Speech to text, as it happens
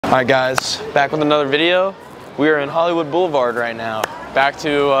Alright guys, back with another video. We are in Hollywood Boulevard right now. Back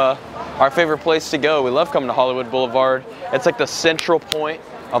to our favorite place to go. We love coming to Hollywood Boulevard. It's like the central point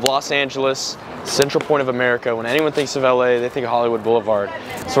of Los Angeles, central point of America. When anyone thinks of LA, they think of Hollywood Boulevard.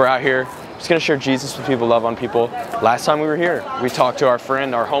 So we're out here, just gonna share Jesus with people, love on people. Last time we were here, we talked to our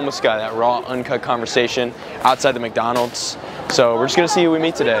friend, our homeless guy, that raw, uncut conversation outside the McDonald's. So we're just gonna see who we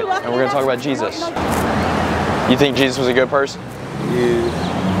meet today, and we're gonna talk about Jesus. You think Jesus was a good person? Yeah.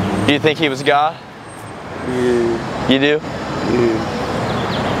 Do you think he was God? Yeah. You do? Yeah.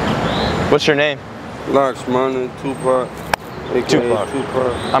 What's your name? Lakshmana, Tupac. Tupac.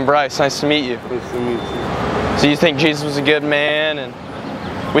 Tupac. I'm Bryce, nice to meet you. Nice to meet you. So you think Jesus was a good man, and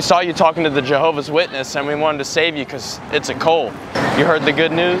we saw you talking to the Jehovah's Witness, and we wanted to save you because it's a cult. You heard the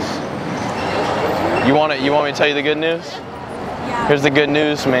good news? You want me to tell you the good news? Here's the good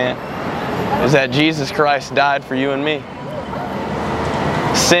news, man, is that Jesus Christ died for you and me.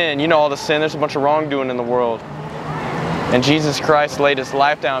 Sin, you know all the sin, there's a bunch of wrongdoing in the world. And Jesus Christ laid his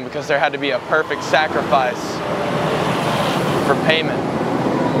life down because there had to be a perfect sacrifice for payment.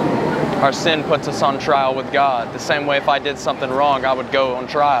 Our sin puts us on trial with God. The same way if I did something wrong, I would go on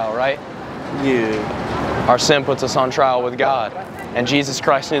trial, right? Yeah. Our sin puts us on trial with God. And Jesus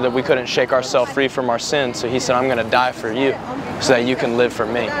Christ knew that we couldn't shake ourselves free from our sin, so he said, I'm gonna die for you so that you can live for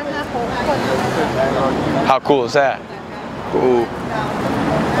me. How cool is that? Cool.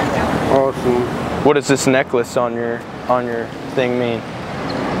 Awesome. What does this necklace on your thing mean?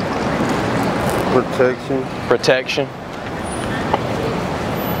 Protection. Protection.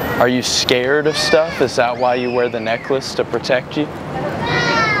 Are you scared of stuff? Is that why you wear the necklace, to protect you?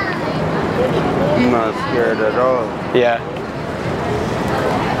 I'm not scared at all. Yeah.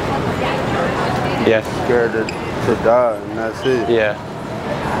 Yeah. I'm scared to die, and that's it. Yeah.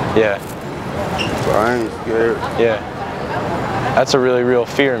 Yeah. But I ain't scared. Yeah. That's a really real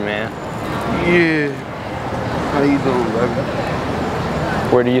fear, man. Yeah. How you doing, baby?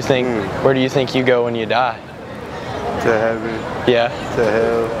 Where do you think you go when you die? To heaven. Yeah. To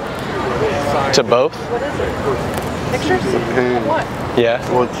hell. To both? Depends. Yeah.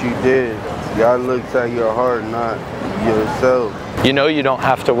 What you did. God looks at your heart, not yourself. You know you don't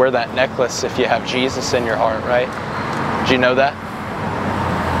have to wear that necklace if you have Jesus in your heart, right? Do you know that?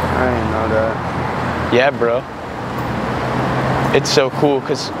 I ain't know that. Yeah, bro. It's so cool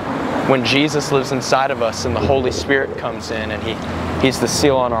because when Jesus lives inside of us and the Holy Spirit comes in and He's the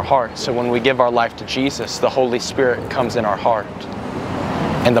seal on our heart. So when we give our life to Jesus, the Holy Spirit comes in our heart.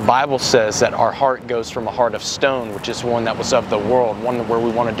 And the Bible says that our heart goes from a heart of stone, which is one that was of the world, one where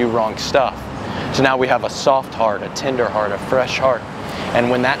we want to do wrong stuff. So now we have a soft heart, a tender heart, a fresh heart. And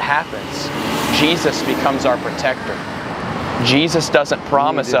when that happens, Jesus becomes our protector. Jesus doesn't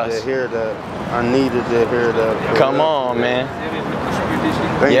promise us. To hear that. I needed to hear that. Come on, man.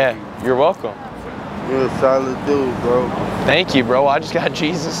 Thank you. You're welcome. You're a solid dude, bro. Thank you, bro. I just got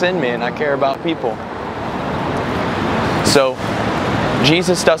Jesus in me and I care about people. So,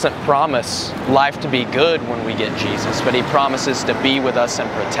 Jesus doesn't promise life to be good when we get Jesus, but he promises to be with us and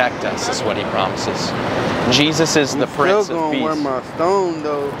protect us, is what he promises. Jesus is the Prince of Peace. I'm still gonna wear my stone,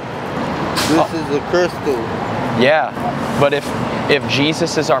 though. This is a crystal. Yeah, but if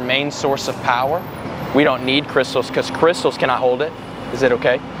Jesus is our main source of power, we don't need crystals, because crystals cannot hold it. Is it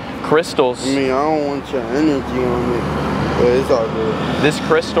okay? Crystals... I mean, I don't want your energy on it, but it's all good. This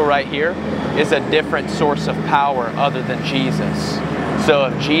crystal right here is a different source of power other than Jesus. So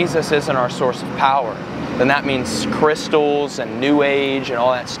if Jesus isn't our source of power, then that means crystals and New Age and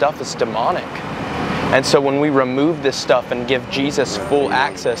all that stuff is demonic. And so when we remove this stuff and give Jesus full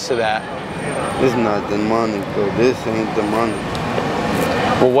access to that... It's not demonic, though. This ain't demonic.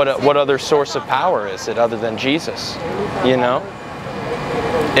 Well, what other source of power is it other than Jesus? You know?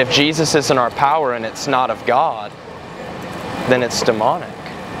 If Jesus isn't our power and it's not of God, then it's demonic.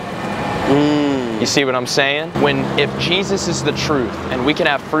 You see what I'm saying? If Jesus is the truth and we can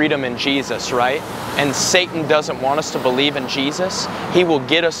have freedom in Jesus, right? And Satan doesn't want us to believe in Jesus, he will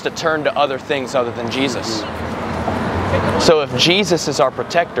get us to turn to other things other than Jesus. So if Jesus is our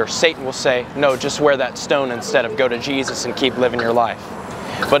protector, Satan will say, no, just wear that stone instead of go to Jesus and keep living your life.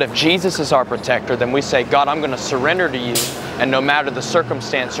 But if Jesus is our protector, then we say, God, I'm going to surrender to you, and no matter the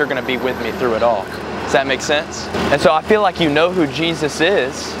circumstance, you're going to be with me through it all. Does that make sense? And so I feel like you know who Jesus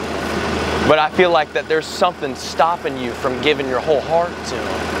is, but I feel like that there's something stopping you from giving your whole heart to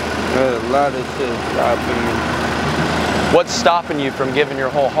him. There's a lot of shit stopping me. What's stopping you from giving your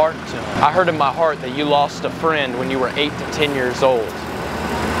whole heart to him? I heard in my heart that you lost a friend when you were 8 to 10 years old.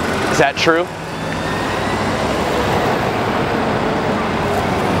 Is that true?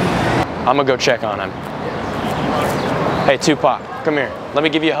 I'm gonna go check on him. Hey, Tupac, come here. Let me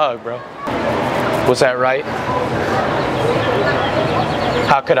give you a hug, bro. Was that right?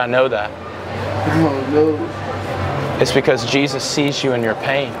 How could I know that? Oh, no. It's because Jesus sees you in your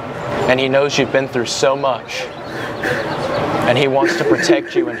pain, and He knows you've been through so much, and He wants to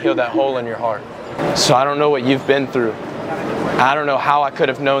protect you and heal that hole in your heart. So I don't know what you've been through. I don't know how I could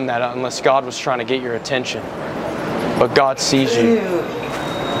have known that unless God was trying to get your attention. But God sees you.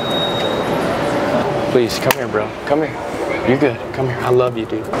 Please, come here, bro. Come here. You're good. Come here. I love you,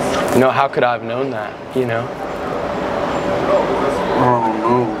 dude. You know, how could I have known that, you know? I don't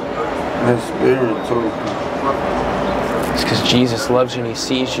know. That spirit told me. It's because Jesus loves you and He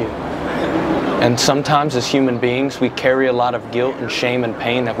sees you. And sometimes as human beings, we carry a lot of guilt and shame and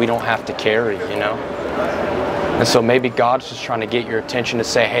pain that we don't have to carry, you know? And so maybe God's just trying to get your attention to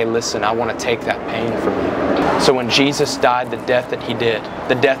say, hey, listen, I want to take that pain from you. So when Jesus died the death that He did,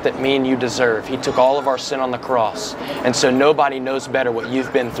 the death that me and you deserve, He took all of our sin on the cross. And so nobody knows better what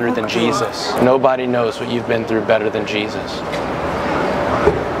you've been through than Jesus. Nobody knows what you've been through better than Jesus.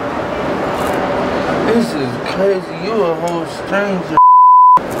 This is crazy. You a whole stranger.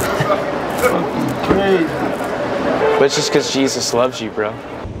 Fucking crazy. But it's just because Jesus loves you, bro.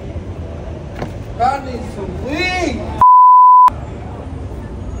 I need some weed.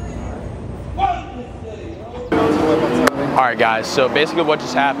 Alright guys, so basically what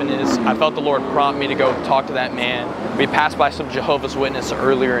just happened is I felt the Lord prompt me to go talk to that man. We passed by some Jehovah's Witnesses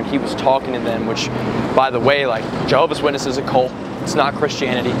earlier and he was talking to them, which, by the way, like, Jehovah's Witnesses is a cult. It's not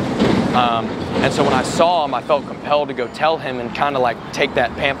Christianity. And so when I saw him, I felt compelled to go tell him and kind of like take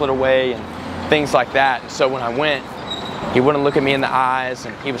that pamphlet away and things like that. And so when I went, he wouldn't look at me in the eyes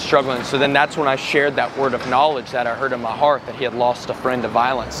and he was struggling. So then that's when I shared that word of knowledge that I heard in my heart, that he had lost a friend to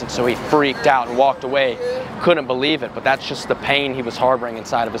violence. And so he freaked out and walked away. Couldn't believe it, but that's just the pain he was harboring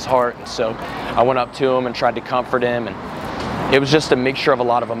inside of his heart. And so I went up to him and tried to comfort him, and it was just a mixture of a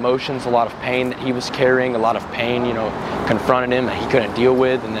lot of emotions, a lot of pain that he was carrying, a lot of pain, you know, confronted him that he couldn't deal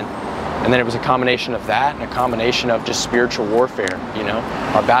with. And then it was a combination of that and a combination of just spiritual warfare, you know.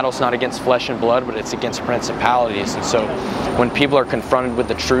 Our battle's not against flesh and blood, but it's against principalities. And so when people are confronted with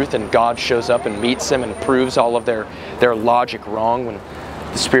the truth and God shows up and meets them and proves all of their logic wrong,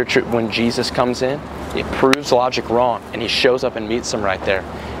 when Jesus comes in, it proves logic wrong and he shows up and meets them right there.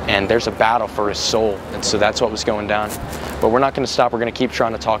 And there's a battle for his soul. And so that's what was going down. But we're not going to stop. We're going to keep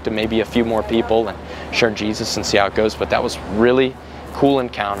trying to talk to maybe a few more people and share Jesus and see how it goes. But that was really cool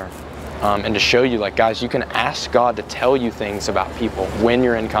encounter. And to show you, like, guys, you can ask God to tell you things about people when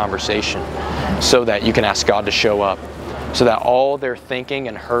you're in conversation, so that you can ask God to show up, so that all their thinking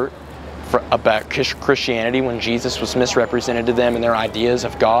and hurt about Christianity when Jesus was misrepresented to them and their ideas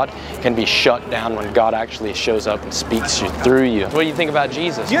of God can be shut down when God actually shows up and speaks through you. What do you think about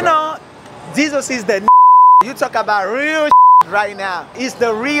Jesus? You know, Jesus is the you talk about real right now. It's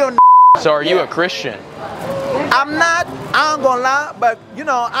the real. So are you a Christian? I'm not, I ain't gonna lie, but you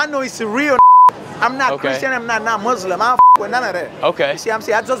know, I know it's a real. I'm not Christian, I'm not Muslim, I don't with none of that. Okay. You see what I'm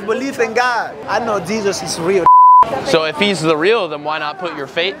saying? I just believe in God. I know Jesus is real. So if he's the real, then why not put your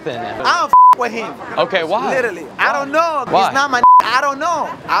faith in him? I don't with him. Okay, why? Literally. I don't know. Why? It's not my I don't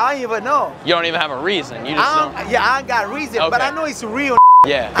know. I don't even know. You don't even have a reason. You just don't. Yeah, I ain't got reason, okay. but I know it's real.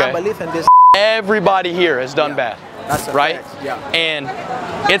 Yeah, okay. I believe in this. Everybody here has done bad. That's a right? fact. Yeah.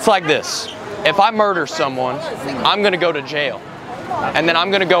 And it's like this. If I murder someone, I'm going to go to jail. And then I'm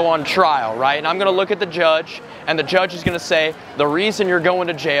going to go on trial, right? And I'm going to look at the judge, and the judge is going to say, the reason you're going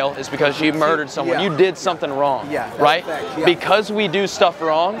to jail is because you murdered someone. You did something wrong, right? Because we do stuff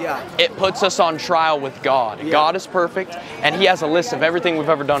wrong, it puts us on trial with God. God is perfect, and he has a list of everything we've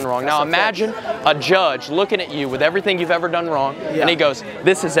ever done wrong. Now imagine a judge looking at you with everything you've ever done wrong, and he goes,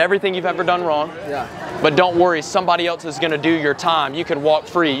 this is everything you've ever done wrong, but don't worry, somebody else is going to do your time. You can walk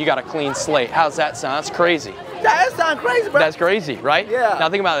free. You got a clean slate. How's that sound? That's crazy. That sounds crazy, bro. That's crazy, right? Yeah. Now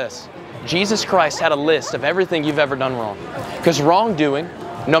think about this. Jesus Christ had a list of everything you've ever done wrong. Because wrongdoing,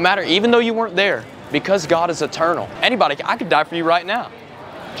 no matter, even though you weren't there, because God is eternal. Anybody, I could die for you right now.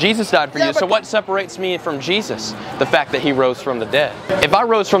 Jesus died for you. So what separates me from Jesus? The fact that he rose from the dead. If I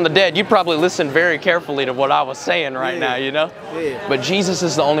rose from the dead, you'd probably listen very carefully to what I was saying right now, you know? But Jesus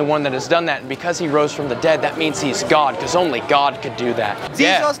is the only one that has done that. And because he rose from the dead, that means he's God, because only God could do that.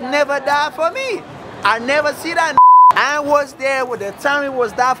 Jesus never died for me. I never see that. I was there with the time it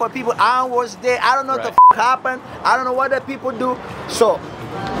was died for people. I was there. I don't know what the happened. I don't know what the people do. So,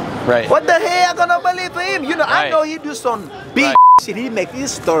 what the hell I gonna believe in him? You know, I know he do some big shit. He make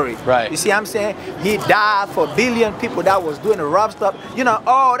his story. You see what I'm saying? He died for billion people that was doing the rough stuff. You know,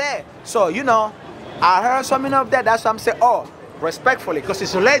 all that. So, you know, I heard something of that. That's what I'm saying. Oh, respectfully, because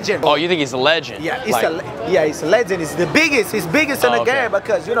he's a legend. Oh, you think he's a legend? Yeah, he's he's a legend. He's the biggest. He's biggest in the game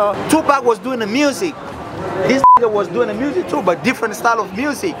because, you know, Tupac was doing the music. This was doing the music too, but different style of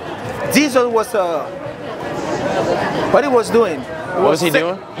music. Jesus was what he was doing. What was he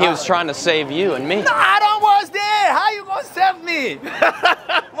doing? He was trying to save you and me. No, I don't was there. How you gonna save me?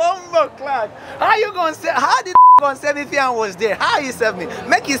 How you gonna save? How did gonna save me if I was there? How you save me?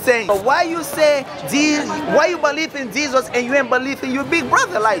 Make you say why you say Jesus? Why you believe in Jesus and you ain't believe in your big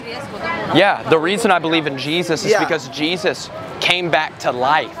brother? Like, yeah, the reason I believe in Jesus is because Jesus came back to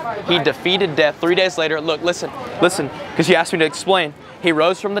life. He defeated death 3 days later. Look, listen, because you asked me to explain. He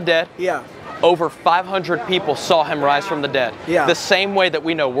rose from the dead. Yeah. Over 500 people saw him rise from the dead. Yeah. The same way that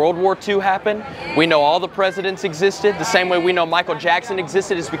we know World War II happened, we know all the presidents existed, the same way we know Michael Jackson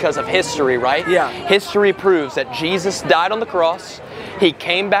existed is because of history, right? Yeah. History proves that Jesus died on the cross, he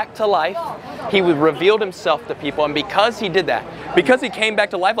came back to life, he revealed himself to people, and because he did that, because he came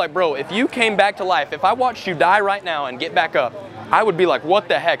back to life, like, bro, if you came back to life, if I watched you die right now and get back up, I would be like, what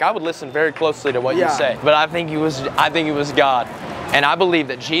the heck? I would listen very closely to what you say. But I think he was God. And I believe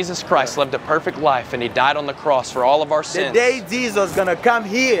that Jesus Christ lived a perfect life and he died on the cross for all of our sins. The day Jesus gonna come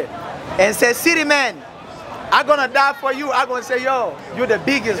here and say, city man, I'm gonna die for you, I'm gonna say, yo, you're the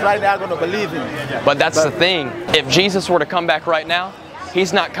biggest right now, I'm gonna believe in you. But that's the thing. If Jesus were to come back right now,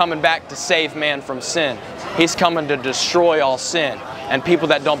 he's not coming back to save man from sin. He's coming to destroy all sin. And people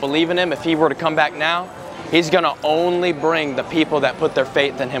that don't believe in him, if he were to come back now, he's gonna only bring the people that put their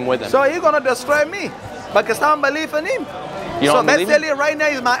faith in him with him. So he's gonna destroy me because I don't believe in him. So basically right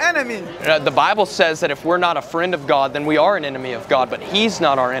now he's my enemy. The Bible says that if we're not a friend of God, then we are an enemy of God, but he's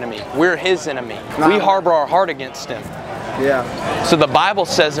not our enemy. We're his enemy. We harbor our heart against him. Yeah. So the Bible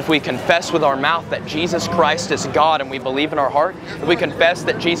says if we confess with our mouth that Jesus Christ is God and we believe in our heart, if we confess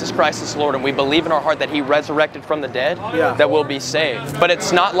that Jesus Christ is Lord and we believe in our heart that he resurrected from the dead, that we'll be saved. But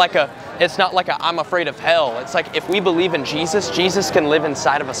it's not like a I'm afraid of hell. It's like if we believe in Jesus, Jesus can live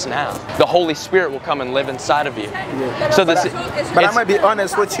inside of us now. The Holy Spirit will come and live inside of you. Yeah. So but I'm gonna be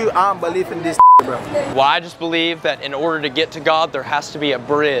honest with you, I don't believe in this, bro. Well, I just believe that in order to get to God, there has to be a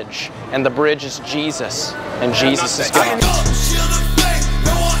bridge, and the bridge is Jesus, and Jesus is God.